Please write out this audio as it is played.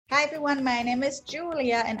Hi everyone, my name is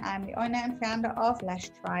Julia and I'm the owner and founder of Lash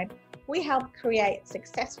Tribe. We help create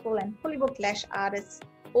successful and fully booked lash artists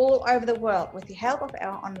all over the world with the help of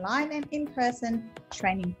our online and in-person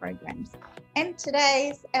training programs. And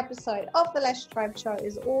today's episode of the Lash Tribe show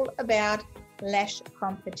is all about lash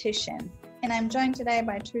competitions. And I'm joined today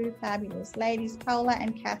by two fabulous ladies, Paula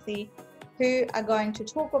and Kathy, who are going to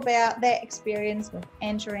talk about their experience with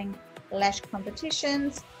entering lash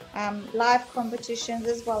competitions, live competitions,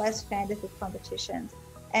 as well as fantasy competitions.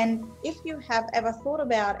 And if you have ever thought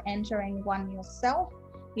about entering one yourself,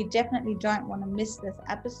 you definitely don't want to miss this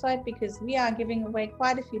episode because we are giving away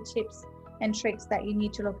quite a few tips and tricks that you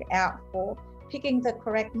need to look out for. Picking the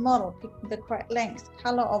correct model, picking the correct length,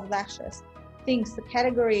 color of lashes, the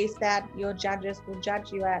categories that your judges will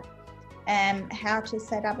judge you at, and how to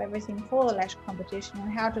set up everything for the lash competition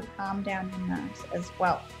and how to calm down your nerves as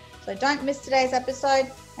well. So don't miss today's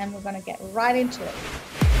episode and we're going to get right into it.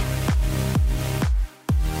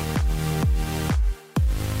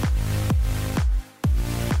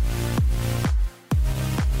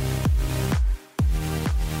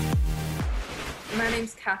 My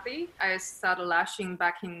name's Kathy. I started lashing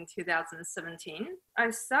back in 2017.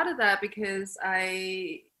 I started that because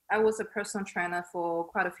I was a personal trainer for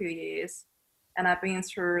quite a few years, and I've been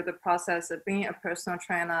through the process of being a personal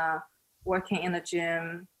trainer, working in a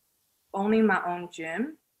gym, owning my own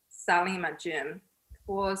gym, selling my gym.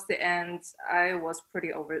 Towards the end, I was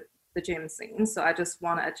pretty over the gym scene, so I just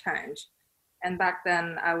wanted a change. And back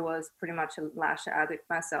then, I was pretty much a lash addict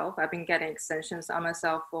myself. I've been getting extensions on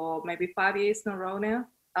myself for maybe 5 years in a row now,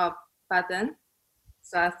 back then.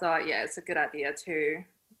 So I thought, yeah, it's a good idea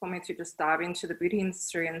for me to just dive into the beauty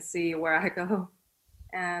industry and see where I go.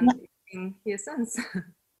 And it's been here since.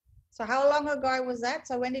 So how long ago was that?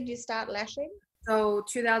 So when did you start lashing? So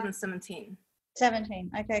 2017.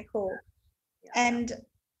 17. Okay, cool. Yeah.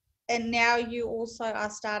 And now you also are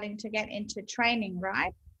starting to get into training,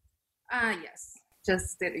 right? Yes,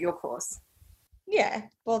 just did your course. Yeah,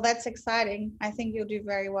 well, that's exciting. I think you'll do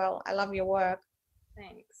very well. I love your work.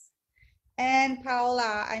 Thanks. And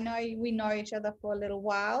Paola, I know we know each other for a little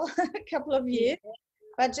while, a couple of years,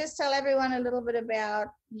 but just tell everyone a little bit about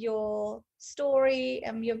your story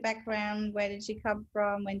and your background. Where did you come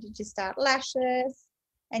from? When did you start lashes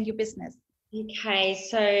and your business? Okay,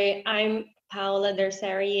 so I'm Paola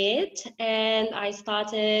Dersariet, and I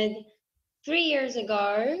started 3 years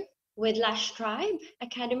ago with Lash Tribe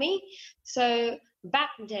Academy. So back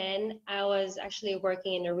then, I was actually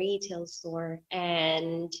working in a retail store,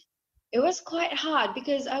 and it was quite hard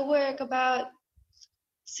because I work about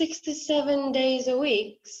 6 to 7 days a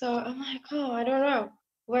week. So I'm like, oh, I don't know.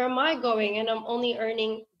 Where am I going? And I'm only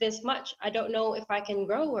earning this much. I don't know if I can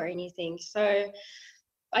grow or anything. So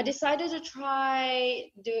I decided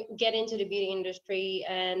to get into the beauty industry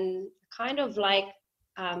and kind of like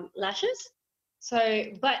lashes. So,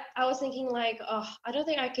 but I was thinking like, oh, I don't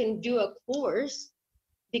think I can do a course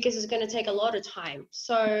because it's going to take a lot of time.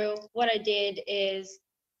 So what I did is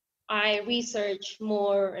I researched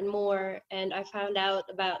more and more, and I found out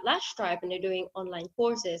about Lash Tribe, and they're doing online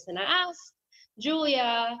courses. And I asked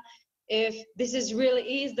Julia if this is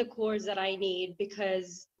the course that I need,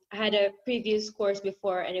 because I had a previous course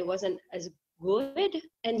before and it wasn't as good.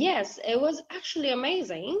 And yes, it was actually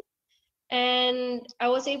amazing. And I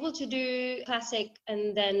was able to do classic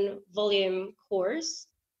and then volume course.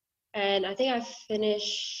 And I think I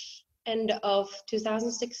finished end of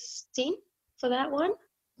 2016 for that one.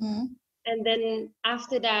 Mm. And then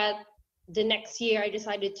after that, the next year, I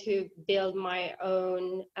decided to build my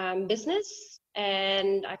own business,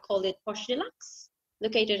 and I called it Posh Deluxe,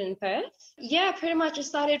 located in Perth. Yeah, pretty much it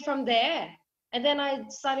started from there. And then I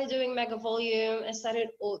started doing mega volume. I started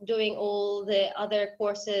doing all the other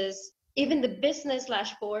courses, even the business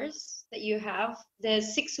lash course that you have, the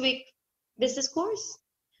 6-week business course.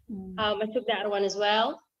 I took that one as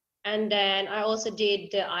well. And then I also did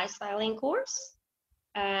the eye styling course.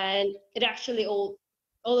 And it actually all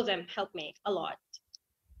of them helped me a lot.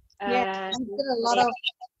 Yeah, I did a lot of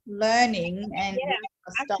learning and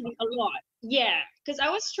actually a lot. Yeah, because I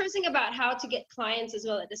was stressing about how to get clients as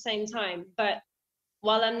well at the same time. But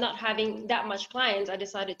while I'm not having that much clients, I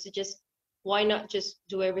decided to why not just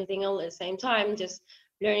do everything all at the same time, just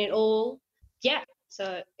learn it all. Yeah,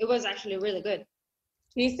 so it was actually really good.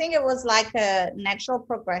 Do you think it was like a natural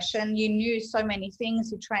progression? You knew so many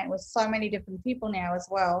things, you trained with so many different people now as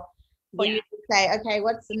well, for you to say, okay,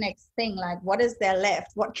 what's the next thing? Like, what is there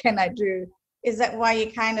left? What can I do? Is that why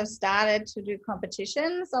you kind of started to do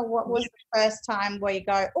competitions? Or what was the first time where you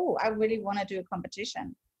go, oh, I really want to do a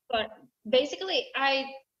competition? But basically, I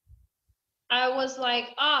I was like,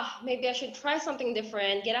 maybe I should try something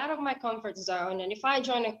different, get out of my comfort zone. And if I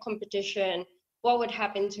join a competition, what would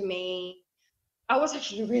happen to me? I was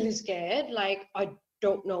actually really scared. Like, I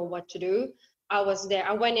don't know what to do. I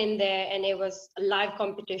went in there and it was a live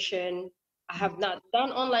competition. I have not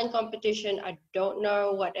done online competition. I don't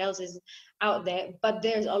know what else is out there, but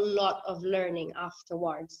there's a lot of learning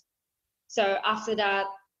afterwards. So after that,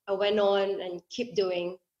 I went on and keep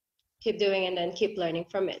doing, and then keep learning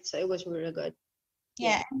from it. So it was really good.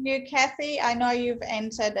 Yeah, and you, Kathy, I know you've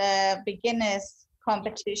entered a beginners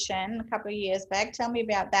competition a couple of years back. Tell me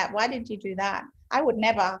about that. Why did you do that? I would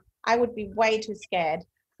never. I would be way too scared.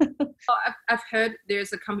 Well, I've heard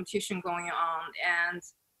there's a competition going on, and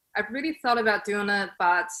I've really thought about doing it,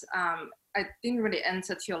 but I didn't really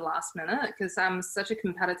enter till last minute because I'm such a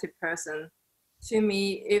competitive person. To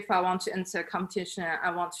me, if I want to enter a competition, I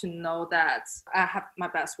want to know that I have my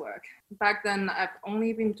best work. Back then, I've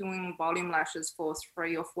only been doing volume lashes for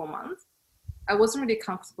 3 or 4 months. I wasn't really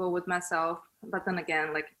comfortable with myself, but then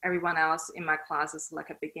again, like everyone else in my class is like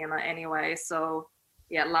a beginner anyway. So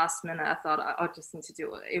yeah, last minute, I thought I'll just need to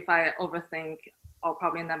do it. If I overthink, I'll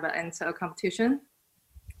probably never enter a competition.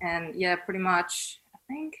 And yeah, pretty much, I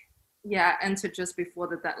think, yeah, I entered just before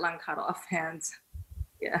the deadline cut off, and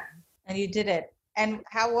yeah. And you did it. And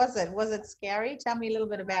how was it? Was it scary? Tell me a little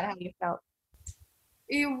bit about how you felt.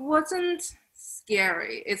 It wasn't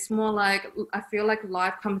scary. It's more like, I feel like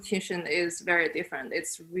live competition is very different.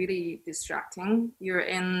 It's really distracting. You're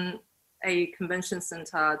in a convention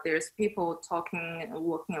center, there's people talking and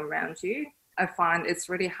walking around you. I find it's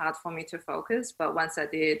really hard for me to focus, but once I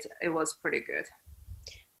did, it was pretty good.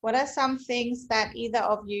 What are some things that either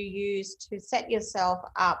of you use to set yourself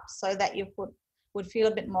up so that you would feel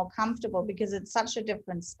a bit more comfortable, because it's such a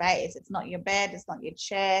different space? It's not your bed, it's not your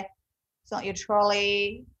chair, it's not your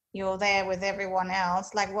trolley, you're there with everyone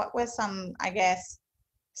else. Like, what were some, I guess,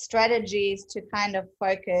 strategies to kind of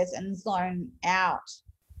focus and zone out?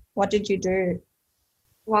 What did you do?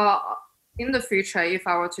 Well, in the future, if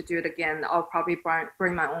I were to do it again, I'll probably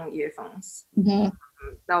bring my own earphones. Mm-hmm.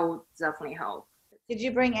 That would definitely help. Did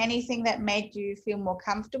you bring anything that made you feel more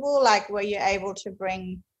comfortable? Like, were you able to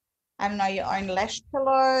bring, I don't know, your own lash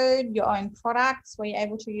pillow, your own products? Were you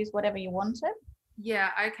able to use whatever you wanted? Yeah,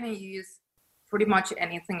 I can use pretty much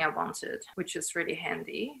anything I wanted, which is really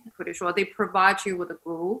handy. I'm pretty sure they provide you with a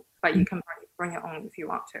glue, but you can bring your own if you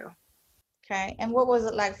want to. Okay. And what was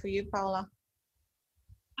it like for you, Paula?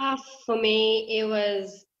 For me, it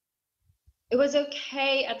was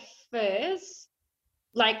okay at first.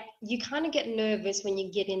 Like, you kind of get nervous when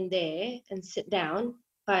you get in there and sit down,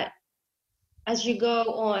 but as you go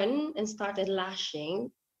on and started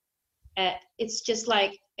lashing, it's just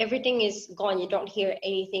like everything is gone. You don't hear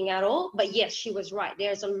anything at all. But yes, she was right.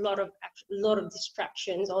 There's a lot of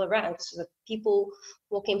distractions all around. So people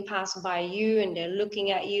walking past by you and they're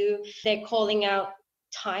looking at you. They're calling out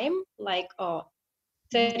time, like,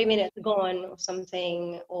 30 minutes gone or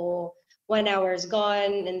something, or 1 hour is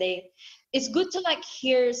gone. And it's good to like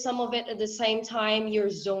hear some of it at the same time you're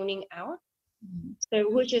zoning out.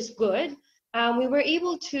 So, which is good. We were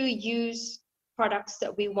able to use products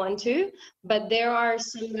that we want to, but there are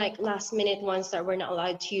some like last minute ones that we're not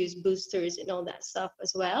allowed to use, boosters and all that stuff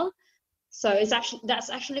as well. So that's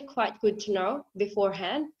actually quite good to know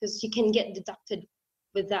beforehand, because you can get deducted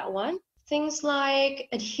with that one. Things like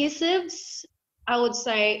adhesives, I would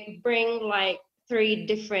say bring like 3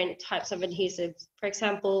 different types of adhesives. For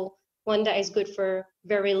example, one that is good for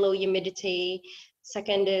very low humidity,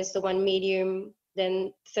 second is the one medium,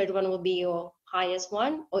 then third one will be your highest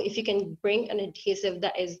one. Or if you can bring an adhesive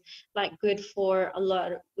that is like good for a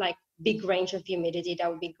lot of like big range of humidity, that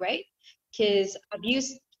would be great. Because I've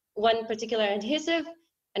used one particular adhesive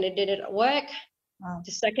and it didn't work. Wow.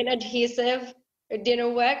 The second adhesive, it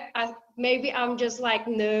didn't work. Maybe I'm just like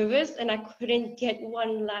nervous and I couldn't get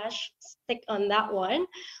one lash stick on that one.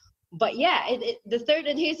 But yeah, the third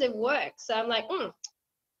adhesive worked. So I'm like,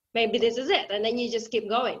 maybe this is it. And then you just keep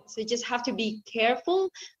going. So you just have to be careful,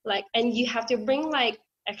 like, and you have to bring like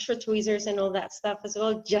extra tweezers and all that stuff as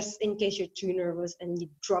well, just in case you're too nervous and you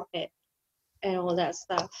drop it and all that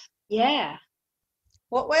stuff. Yeah.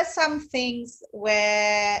 What were some things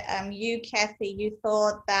where you, Kathy, you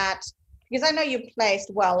thought that, because I know you placed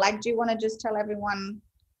well, like, do you want to just tell everyone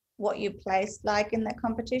what you placed like in that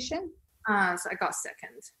competition? So I got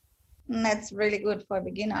second. And that's really good for a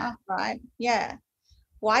beginner, right? Yeah.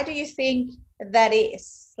 Why do you think that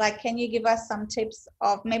is? Like, can you give us some tips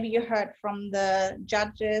of, maybe you heard from the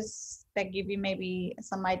judges that give you maybe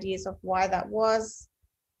some ideas of why that was?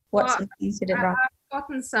 What some things you did wrong?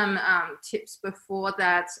 gotten some tips before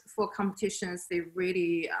that for competitions. They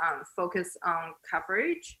really focus on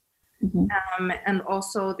coverage. And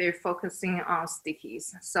also they're focusing on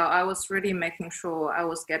stickies. So I was really making sure I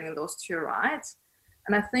was getting those two right.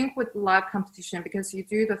 And I think with live competition, because you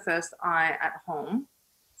do the first eye at home,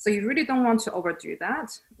 so you really don't want to overdo that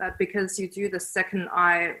because you do the second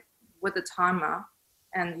eye with the timer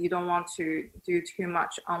and you don't want to do too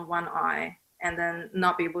much on one eye and then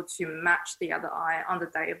not be able to match the other eye on the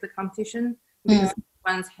day of the competition because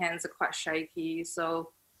one's hands are quite shaky.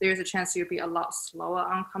 So there's a chance you'll be a lot slower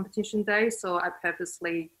on competition day. So I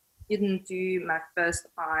purposely didn't do my first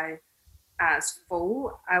eye as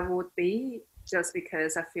full I would be, just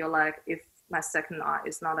because I feel like if my second eye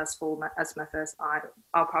is not as full as my first eye,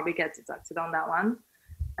 I'll probably get deducted on that one.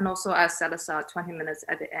 And also I set aside 20 minutes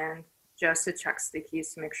at the end just to check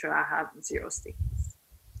stickies to make sure I have 0 stickies.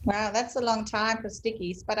 Wow, that's a long time for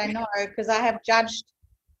stickies, but I know because I have judged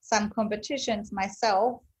some competitions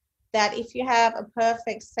myself that if you have a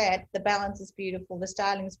perfect set, the balance is beautiful, the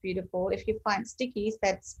styling is beautiful. If you find stickies,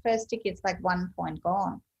 that's per sticky, it's like 1 point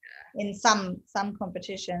gone. In some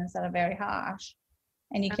competitions that are very harsh,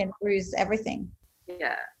 and you can lose everything.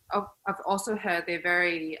 Yeah, I've also heard they're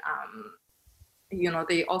very,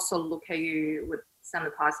 they also look at you with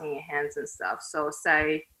sanitizing your hands and stuff. So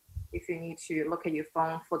say if you need to look at your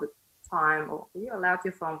phone for the time, or you're allowed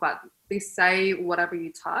your phone, but they say whatever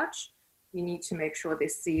you touch, you need to make sure they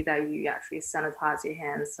see that you actually sanitize your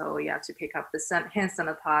hands. So you have to pick up the hand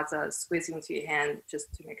sanitizer, squeeze into your hand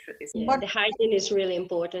just to make sure they see. Yeah, the hygiene is really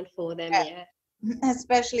important for them, yeah.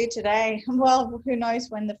 Especially today. Well, who knows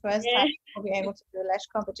when the first time we'll be able to do a lash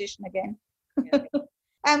competition again.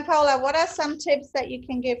 And Paula, what are some tips that you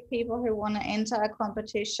can give people who want to enter a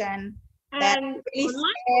competition? Online?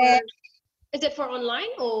 Is it for online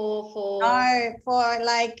or for? No, for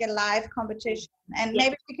like a live competition. And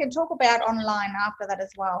maybe we can talk about online after that as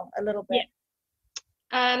well, a little bit.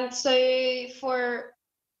 Yeah. So for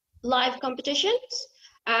live competitions,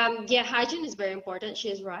 hygiene is very important. She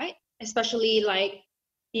is right. Especially like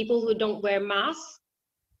people who don't wear masks,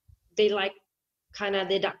 they like kind of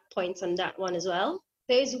deduct points on that one as well.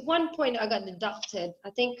 There's one point I got deducted. I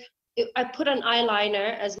think I put an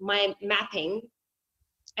eyeliner as my mapping,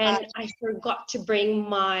 and I forgot to bring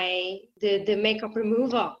the makeup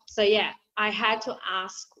remover. So yeah, I had to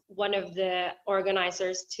ask one of the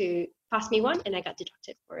organizers to pass me one, and I got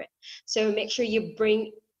deducted for it. So make sure you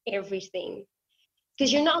bring everything,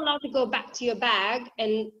 because you're not allowed to go back to your bag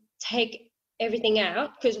and take everything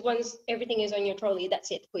out, because once everything is on your trolley,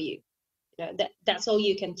 that's it for you. That's all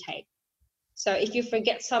you can take. So if you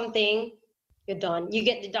forget something, you're done. You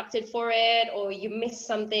get deducted for it, or you miss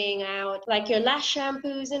something out, like your lash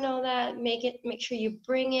shampoos and all that. Make sure you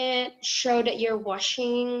bring it. Show that you're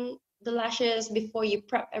washing the lashes before you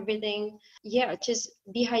prep everything. Yeah, just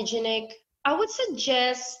be hygienic. I would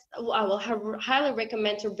suggest, I will highly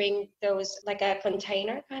recommend to bring those like a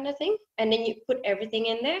container kind of thing, and then you put everything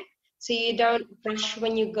in there, so you don't rush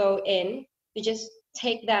when you go in. You just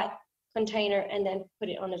take that container and then put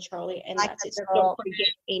it on the trolley, and like that's it. So don't forget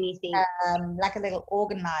anything. Like a little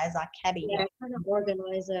organizer caddy. Yeah, kind of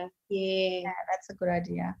organizer. Yeah, that's a good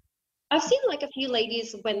idea. I've seen like a few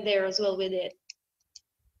ladies went there as well with it.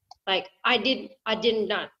 Like I did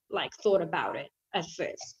not like thought about it at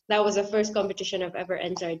first. That was the first competition I've ever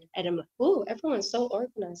entered, and I'm like, oh, everyone's so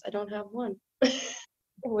organized. I don't have one. It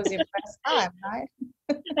was your first time, right?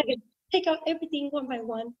 I could take out everything one by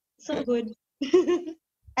one. So good.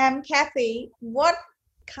 Kathy, what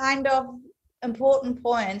kind of important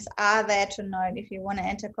points are there to note if you want to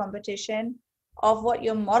enter competition of what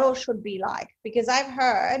your model should be like? Because I've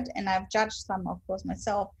heard, and I've judged some, of course,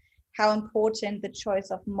 myself, how important the choice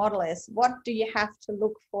of model is. What do you have to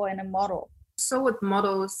look for in a model? So with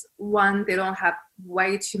models, one, they don't have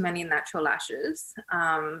way too many natural lashes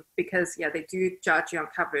because, they do judge you on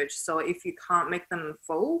coverage. So if you can't make them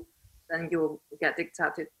full, then you'll get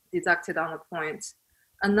deducted on the point.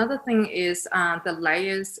 Another thing is the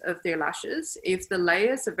layers of their lashes. If the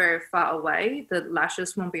layers are very far away, the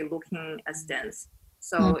lashes won't be looking as dense.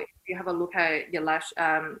 So if you have a look at your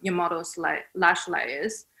your model's lash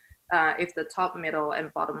layers, if the top, middle,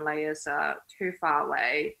 and bottom layers are too far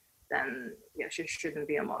away, then she shouldn't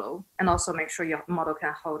be a model. And also make sure your model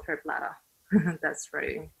can hold her bladder. That's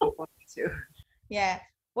very important too. Yeah.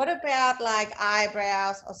 What about like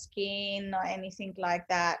eyebrows or skin or anything like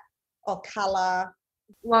that, or color?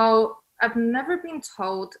 Well, I've never been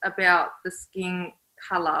told about the skin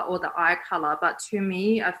color or the eye color, but to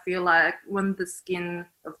me, I feel like when the skin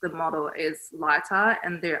of the model is lighter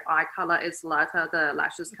and their eye color is lighter, the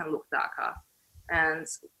lashes can look darker. And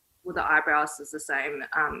with the eyebrows is the same.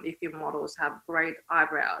 If your models have great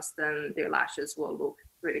eyebrows, then their lashes will look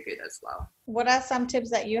really good as well. What are some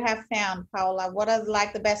tips that you have found, Paola? What are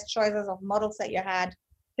like the best choices of models that you had?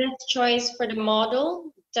 Best choice for the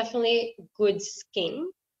model, definitely good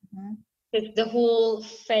skin. Mm-hmm. Because the whole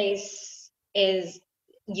face is,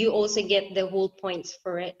 you also get the whole points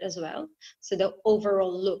for it as well. So the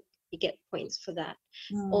overall look, you get points for that.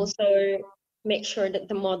 Also, make sure that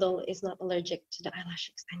the model is not allergic to the eyelash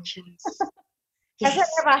extensions. Has that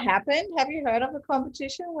ever happened? Have you heard of a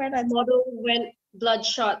competition where that model went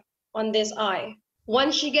bloodshot on this eye?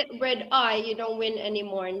 Once you get red eye, you don't win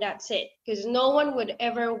anymore, and that's it. Because no one would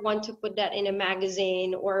ever want to put that in a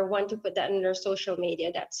magazine or want to put that in their social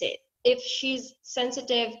media. That's it. If she's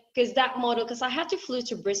sensitive, because that model, because I had to flew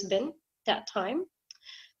to Brisbane that time,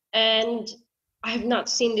 and I have not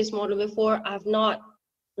seen this model before. I've not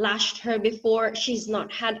lashed her before. She's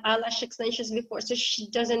not had eyelash extensions before, so she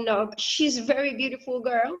doesn't know. But she's a very beautiful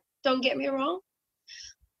girl, don't get me wrong.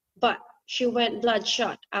 But she went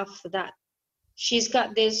bloodshot after that. She's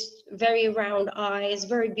got this very round eyes,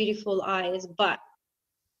 very beautiful eyes, but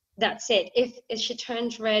that's it. If she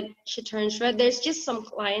turns red, she turns red. There's just some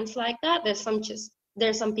clients like that. There's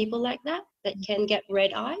some people like that can get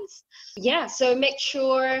red eyes. Yeah, so make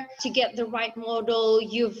sure to get the right model.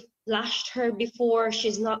 You've lashed her before.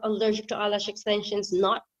 She's not allergic to eyelash extensions,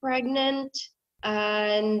 not pregnant.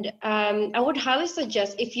 And I would highly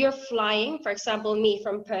suggest, if you're flying, for example, me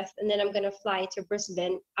from Perth, and then I'm going to fly to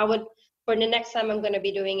Brisbane, for the next time I'm going to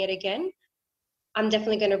be doing it again, I'm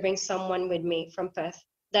definitely going to bring someone with me from Perth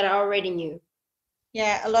that I already knew.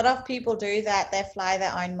 Yeah, a lot of people do that. They fly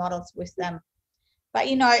their own models with them. But,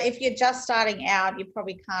 you know, if you're just starting out, you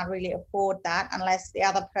probably can't really afford that unless the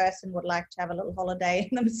other person would like to have a little holiday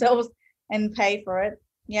themselves and pay for it.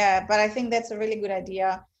 Yeah, but I think that's a really good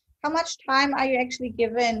idea. How much time are you actually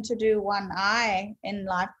given to do one eye in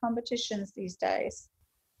live competitions these days?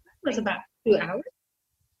 It was about 2 hours.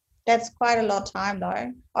 That's quite a lot of time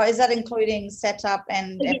though. Or is that including setup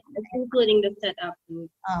and It's including the setup.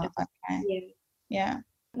 Oh, okay. Yeah. Yeah.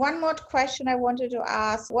 One more question I wanted to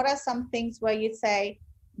ask. What are some things where you say,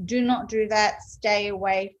 do not do that, stay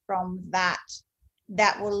away from that,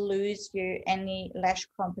 that will lose you any lash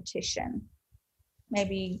competition?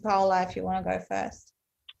 Maybe Paola, if you want to go first.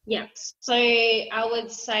 Yes. So I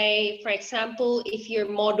would say, for example, if your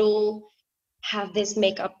model have this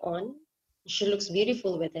makeup on, she looks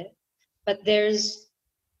beautiful with it, but there's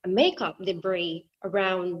a makeup debris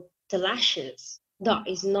around the lashes, that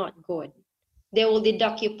is not good. They will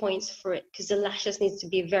deduct you points for it because the lashes needs to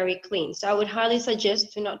be very clean. So I would highly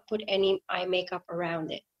suggest to not put any eye makeup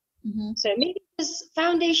around it. Mm-hmm. So maybe just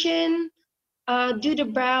foundation, do the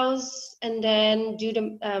brows, and then do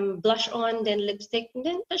the blush on, then lipstick, and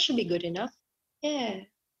then that should be good enough. Yeah.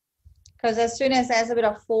 Because as soon as there's a bit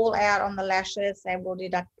of fallout on the lashes, they will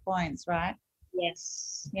deduct points, right?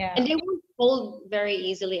 Yes. Yeah. And they won't hold very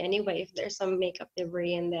easily anyway if there's some makeup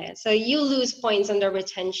debris in there. So you lose points on the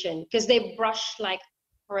retention because they brush like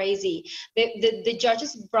crazy. The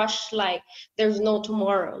judges brush like there's no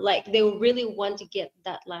tomorrow. Like they really want to get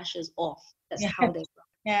that lashes off. That's how they brush.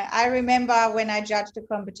 Yeah, I remember when I judged a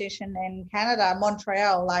competition in Canada,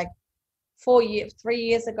 Montreal, like 3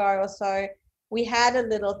 years ago or so, we had a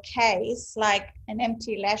little case, like an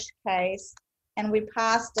empty lash case, and we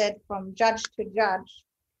passed it from judge to judge.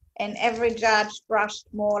 And every judge brushed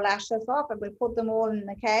more lashes off, and we put them all in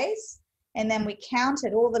the case. And then we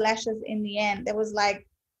counted all the lashes in the end. There was like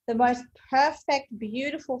the most perfect,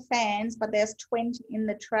 beautiful fans, but there's 20 in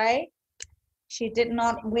the tray. She did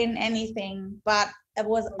not win anything, but it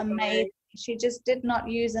was amazing. She just did not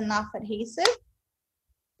use enough adhesive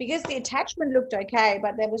because the attachment looked okay,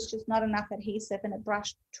 but there was just not enough adhesive, and it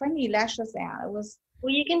brushed 20 lashes out. It was.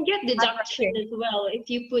 Well, you can get deduction as well if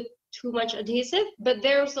you put too much adhesive, but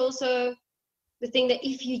there's also the thing that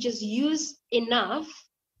if you just use enough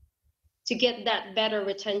to get that better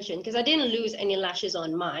retention, because I didn't lose any lashes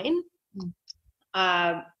on mine.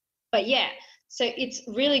 But yeah, so it's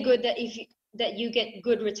really good that that you get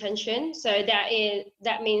good retention. So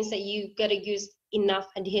that means that you got to use enough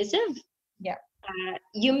adhesive. Yeah.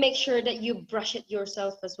 You make sure that you brush it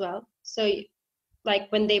yourself as well. So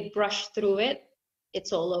like when they brush through it,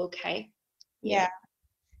 it's all okay. Yeah.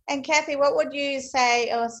 And Kathy, what would you say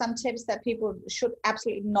are some tips that people should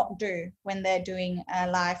absolutely not do when they're doing a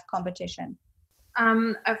live competition?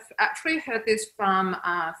 I've actually heard this from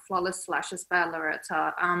Flawless Lashes by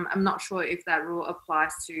Loretta. I'm not sure if that rule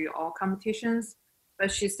applies to all competitions,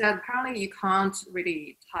 but she said apparently you can't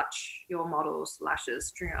really touch your model's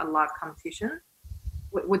lashes during a live competition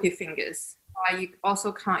with your fingers. You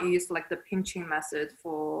also can't use like the pinching method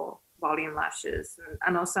for volume lashes. And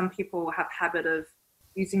I know some people have habit of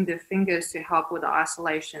using their fingers to help with the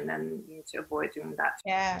isolation, and you need to avoid doing that.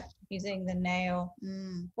 Yeah, using the nail.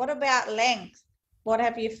 What about length? What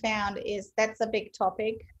have you found is that's a big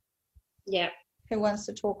topic? Yeah. Who wants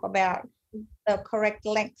to talk about the correct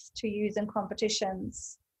lengths to use in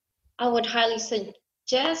competitions? I would highly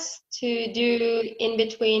suggest to do in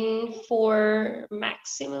between 4,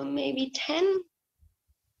 maximum maybe 10,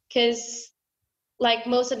 because like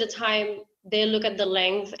most of the time they look at the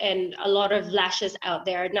length, and a lot of lashes out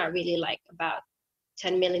there are not really like about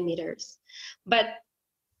 10 millimeters. But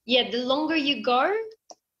yeah, the longer you go,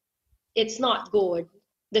 it's not good.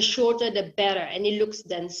 The shorter, the better, and it looks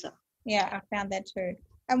denser. Yeah, I found that too.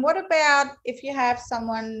 And what about if you have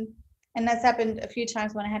someone, and that's happened a few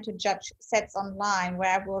times when I had to judge sets online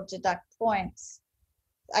where I will deduct points.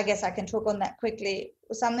 I guess I can talk on that quickly.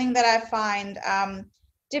 Something that I find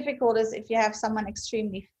difficult is if you have someone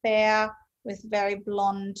extremely fair with very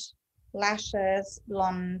blonde lashes,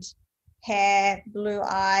 blonde hair, blue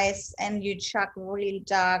eyes, and you chuck really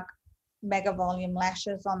dark mega volume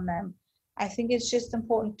lashes on them. I think it's just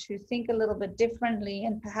important to think a little bit differently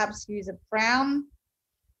and perhaps use a brown,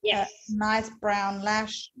 Yes. nice brown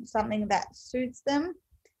lash, something that suits them.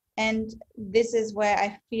 And this is where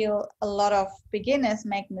I feel a lot of beginners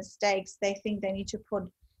make mistakes. They think they need to put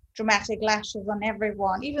dramatic lashes on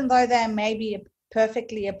everyone, even though they may be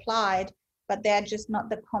perfectly applied, but they're just not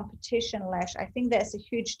the competition lash. I think there's a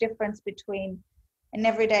huge difference between an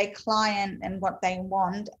everyday client and what they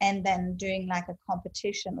want, and then doing like a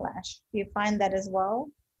competition lash. Do you find that as well?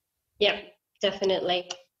 Yeah, definitely.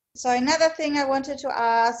 So another thing I wanted to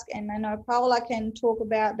ask, and I know Paola can talk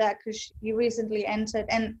about that because you recently entered,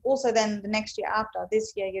 and also then the next year after,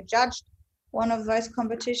 this year you judged one of those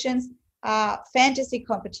competitions, fantasy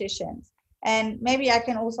competitions. And maybe I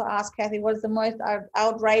can also ask Kathy, what is the most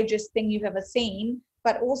outrageous thing you've ever seen,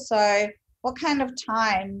 but also what kind of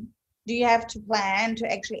time do you have to plan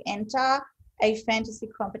to actually enter a fantasy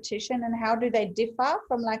competition, and how do they differ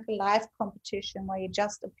from like a live competition where you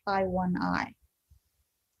just apply one eye?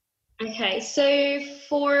 Okay, so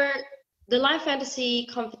for the live fantasy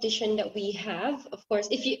competition that we have, of course,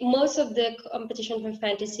 most of the competition for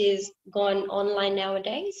fantasy is gone online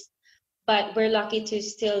nowadays, but we're lucky to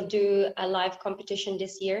still do a live competition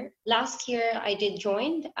this year. Last year I did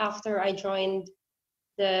join after I joined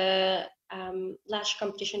the lash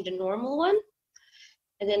competition, the normal one,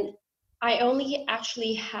 and then I only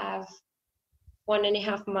actually have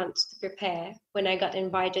 1.5 months to prepare when I got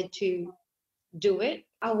invited to do it.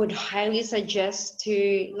 I would highly suggest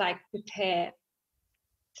to like prepare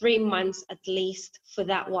 3 months at least for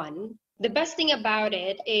that one. The best thing about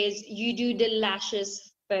it is you do the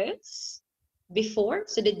lashes first before.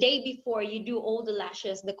 So the day before you do all the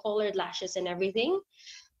lashes, the colored lashes and everything.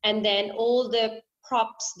 And then all the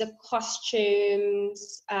props, the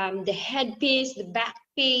costumes, the headpiece, the back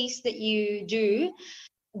piece that you do,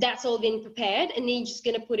 that's all been prepared. And then you're just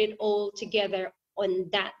gonna put it all together on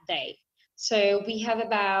that day. So we have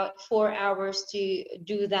about 4 hours to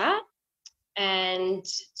do that. And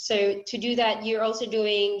so to do that, you're also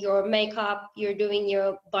doing your makeup, you're doing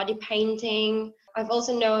your body painting. I've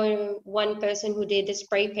also known one person who did the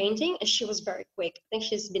spray painting, and she was very quick. I think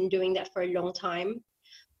she's been doing that for a long time.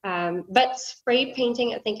 But spray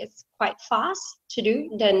painting, I think it's quite fast to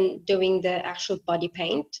do than doing the actual body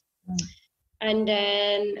paint. And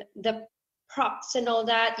then the props and all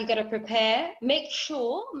that, you got to prepare. Make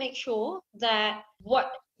sure that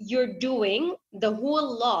what you're doing, the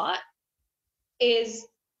whole lot, is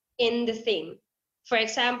in the theme. For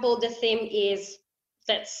example, the theme is,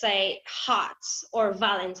 let's say, hearts or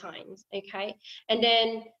Valentine's, okay? And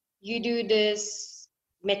then you do this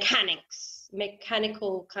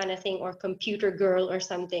mechanical kind of thing, or computer girl or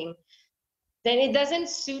something. Then it doesn't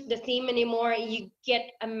suit the theme anymore. You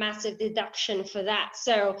get a massive deduction for that.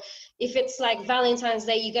 So if it's like Valentine's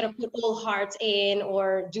Day, you got to put all hearts in,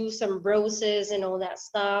 or do some roses and all that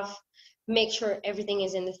stuff. Make sure everything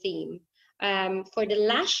is in the theme. For the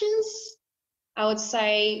lashes, I would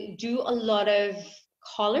say do a lot of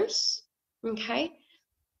colors, okay?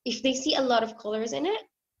 If they see a lot of colors in it,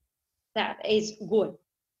 that is good.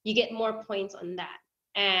 You get more points on that.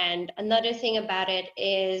 And another thing about it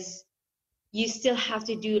is you still have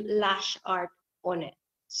to do lash art on it.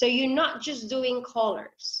 So you're not just doing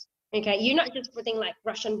colors, okay? You're not just putting like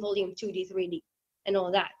Russian volume 2D, 3D and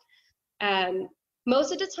all that.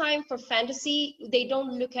 Most of the time for fantasy, they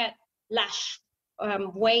don't look at lash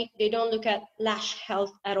weight, they don't look at lash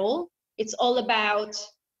health at all. It's all about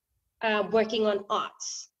working on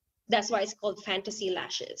arts. That's why it's called fantasy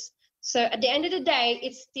lashes. So at the end of the day,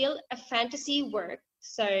 it's still a fantasy work.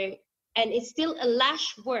 So, and it's still a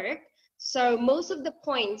lash work. So most of the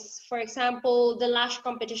points, for example, the lash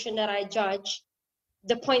competition that I judge,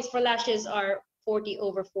 the points for lashes are 40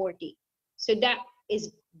 over 40. So that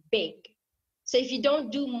is big. So if you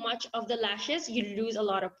don't do much of the lashes, you lose a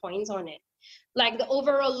lot of points on it. Like the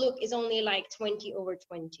overall look is only like 20 over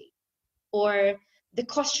 20. Or the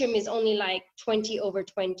costume is only like 20 over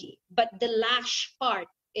 20. But the lash part,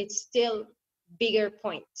 it's still bigger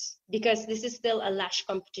points because this is still a lash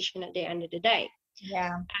competition at the end of the day.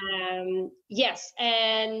 Yeah. Yes.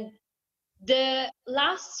 And the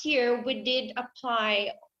last year we did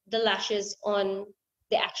apply the lashes on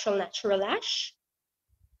the actual natural lash.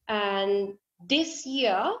 And this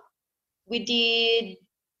year they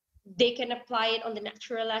can apply it on the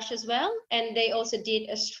natural lash as well. And they also did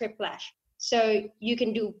a strip lash. So you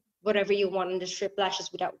can do whatever you want on the strip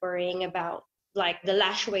lashes without worrying about like the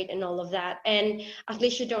lash weight and all of that. And at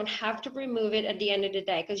least you don't have to remove it at the end of the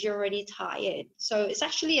day because you're already tired. So it's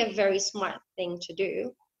actually a very smart thing to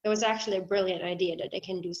do. It was actually a brilliant idea that they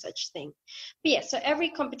can do such thing. But yeah, so every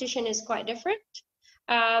competition is quite different.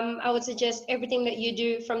 I would suggest everything that you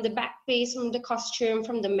do, from the back piece, from the costume,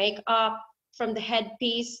 from the makeup, from the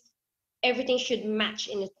headpiece, everything should match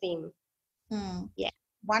in a theme. Yeah.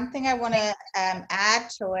 One thing I want to add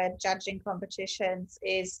to it, judging competitions,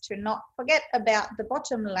 is to not forget about the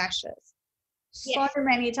bottom lashes. So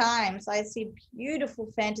many times I see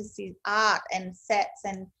beautiful fantasy art and sets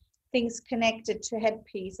and things connected to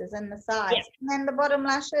headpieces and the sides. And then the bottom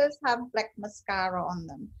lashes have black mascara on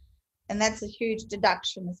them. And that's a huge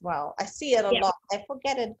deduction as well. I see it a lot. I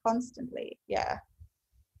forget it constantly. Yeah.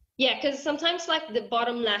 Yeah, because sometimes like the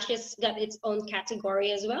bottom lashes got its own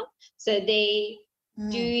category as well. So they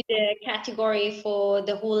do the category for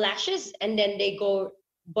the whole lashes and then they go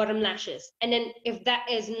bottom lashes. And then if that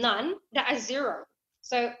is none, that is 0.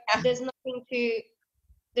 So there's nothing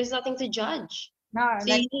to judge. No,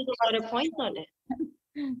 so you lose a lot of points on it.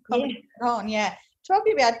 Yeah.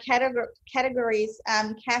 Talking about categories,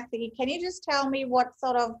 Kathy, can you just tell me what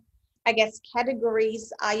sort of, I guess,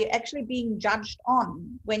 categories are you actually being judged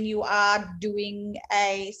on when you are doing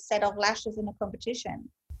a set of lashes in a competition?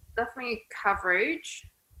 Definitely coverage,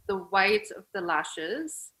 the weight of the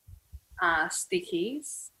lashes,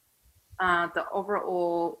 stickies, the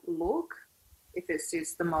overall look, if it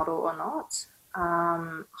suits the model or not,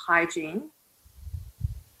 hygiene,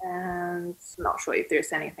 and not sure if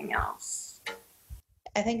there's anything else.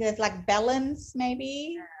 I think there's like balance,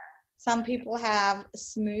 maybe. Some people have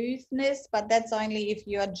smoothness, but that's only if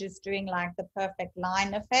you're just doing like the perfect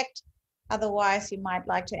line effect. Otherwise, you might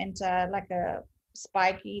like to enter like a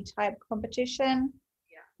spiky type competition.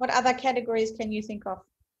 What other categories can you think of,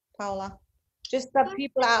 Paula? Just that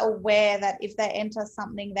people are aware that if they enter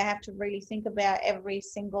something, they have to really think about every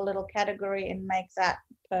single little category and make that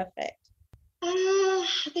perfect. I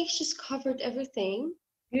think she's covered everything.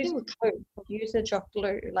 Usage of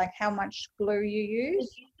glue, like how much glue you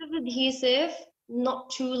use. The use of adhesive, not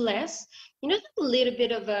too less. You know, like a little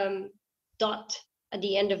bit of dot at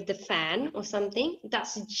the end of the fan or something.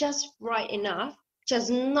 That's just right enough, just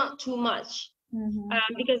not too much,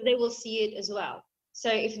 because they will see it as well. So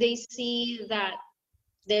if they see that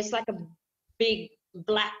there's like a big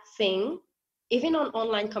black thing, even on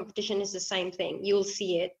online competition is the same thing. You'll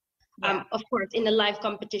see it. Of course, in a live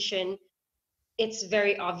competition, it's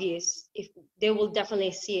very obvious. If they will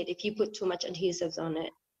definitely see it if you put too much adhesives on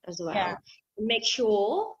it as well. Make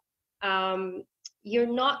sure you're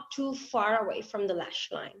not too far away from the lash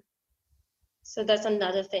line. So that's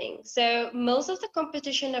another thing. So most of the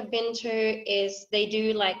competition I've been to is they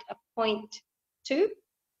do like a 0.2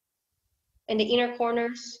 in the inner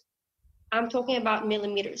corners. I'm talking about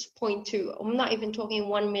millimeters, 0.2. I'm not even talking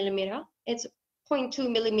 1 millimeter. It's 0.2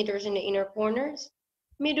 millimeters in the inner corners.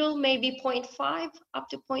 Middle maybe 0.5 up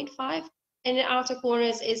to 0.5, and the outer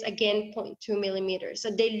corners is again 0.2 millimeters.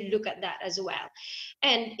 So they look at that as well.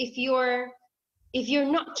 And if you're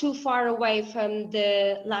not too far away from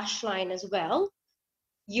the lash line as well,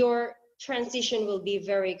 your transition will be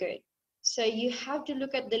very good. So you have to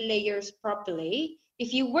look at the layers properly.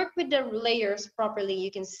 If you work with the layers properly,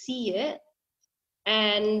 you can see it,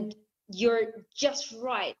 and you're just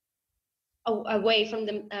right away from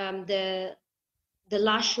the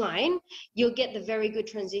lash line, you'll get the very good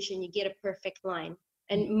transition. You get a perfect line.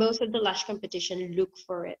 And most of the lash competition look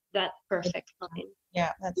for it, that perfect line.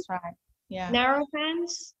 Yeah, that's right. Yeah. Narrow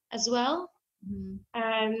fans as well.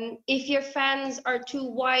 If your fans are too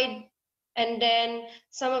wide and then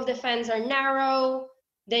some of the fans are narrow,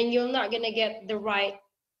 then you're not going to get the right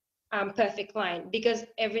perfect line, because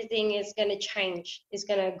everything is going to change. It's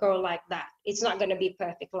going to go like that. It's not going to be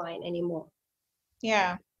perfect line anymore.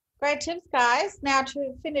 Yeah, great tips, guys. Now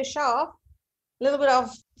to finish off, a little bit of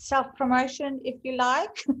self-promotion, if you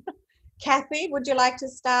like. Kathy, would you like to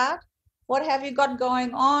start? What have you got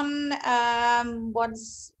going on?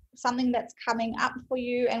 What's something that's coming up for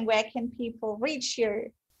you, and where can people reach you?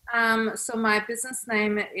 So my business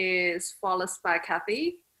name is Flawless by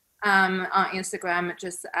Kathy. On Instagram,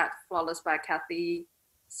 just at Flawless by Kathy.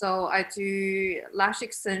 So I do lash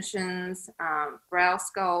extensions, brow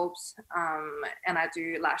sculpts, and I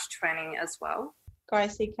do lash training as well. Go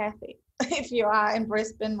see Kathy if you are in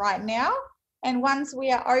Brisbane right now. And once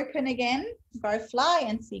we are open again, go fly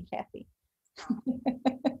and see Kathy.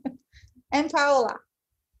 And Paola,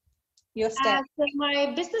 your step. So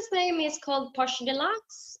my business name is called Posh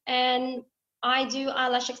Deluxe, and I do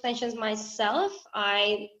eyelash extensions myself.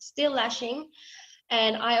 I still lashing,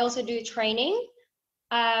 and I also do training.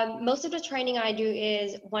 Most of the training I do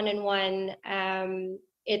is one-on-one.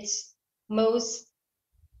 It's most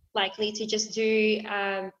likely to just do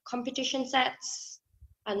competition sets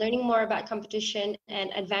and learning more about competition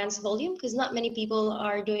and advanced volume, because not many people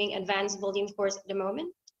are doing advanced volume course at the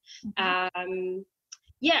moment. Yeah,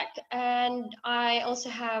 and I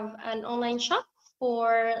also have an online shop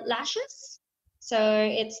for lashes. So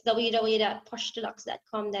it's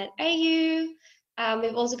www.poshdeluxe.com.au.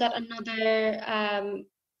 We've also got another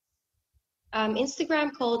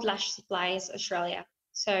Instagram called Lash Supplies Australia.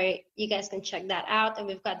 So you guys can check that out. And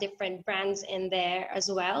we've got different brands in there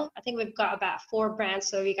as well. I think we've got about 4 brands.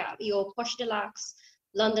 So we got your Posh Deluxe,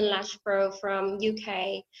 London Lash Pro from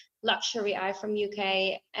UK, Luxury Eye from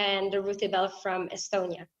UK, and the Ruthie Bell from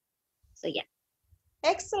Estonia. So yeah.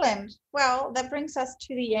 Excellent. Well, that brings us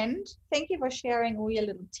to the end. Thank you for sharing all your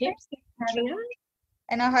little tips.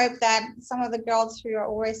 And I hope that some of the girls who are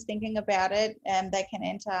always thinking about it, they can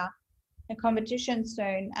enter a competition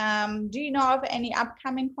soon. Do you know of any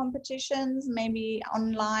upcoming competitions, maybe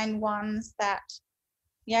online ones that,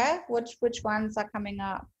 which ones are coming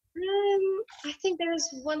up? I think there's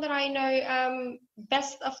one that I know,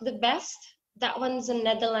 Best of the Best. That one's a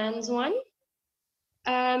Netherlands one.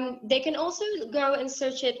 They can also go and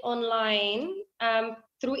search it online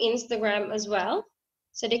through Instagram as well.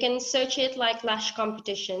 So they can search it like lash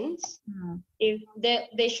competitions. If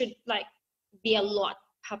they should like be a lot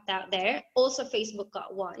popped out there. Also Facebook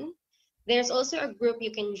got one. There's also a group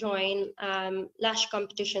you can join, lash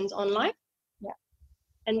competitions online. Yeah.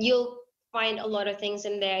 And you'll find a lot of things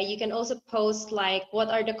in there. You can also post like what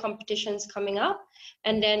are the competitions coming up,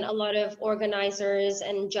 and then a lot of organizers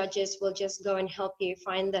and judges will just go and help you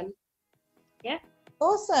find them. Yeah.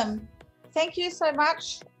 Awesome. Thank you so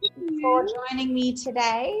much for joining me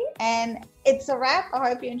today. And it's a wrap. I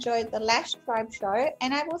hope you enjoyed the Lash Tribe show,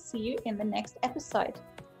 and I will see you in the next episode.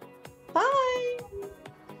 Bye.